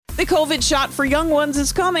The COVID shot for young ones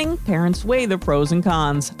is coming. Parents weigh the pros and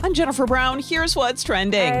cons. I'm Jennifer Brown. Here's what's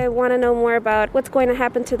trending. I want to know more about what's going to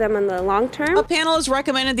happen to them in the long term. A panel has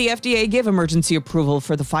recommended the FDA give emergency approval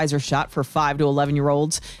for the Pfizer shot for 5 to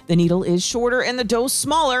 11-year-olds. The needle is shorter and the dose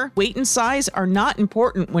smaller. Weight and size are not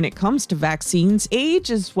important when it comes to vaccines.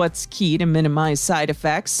 Age is what's key to minimize side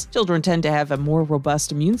effects. Children tend to have a more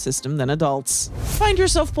robust immune system than adults. Find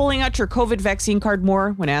yourself pulling out your COVID vaccine card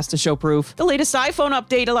more when asked to show proof. The latest iPhone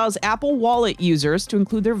update allows AppleWallet users to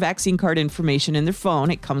include their vaccine card information in their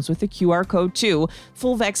phone. It comes with a QR code too.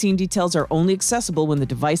 Full vaccine details are only accessible when the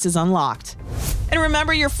device is unlocked. And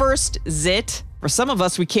remember your first zit? For some of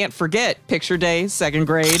us, we can't forget picture day, 2nd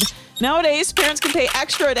grade. Nowadays, parents can pay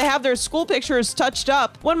extra to have their school pictures touched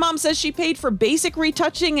up. One mom says she paid for basic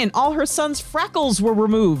retouching and all her son's freckles were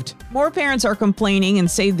removed. More parents are complaining and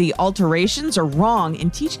say the alterations are wrong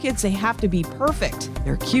and teach kids they have to be perfect.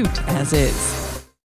 They're cute as is.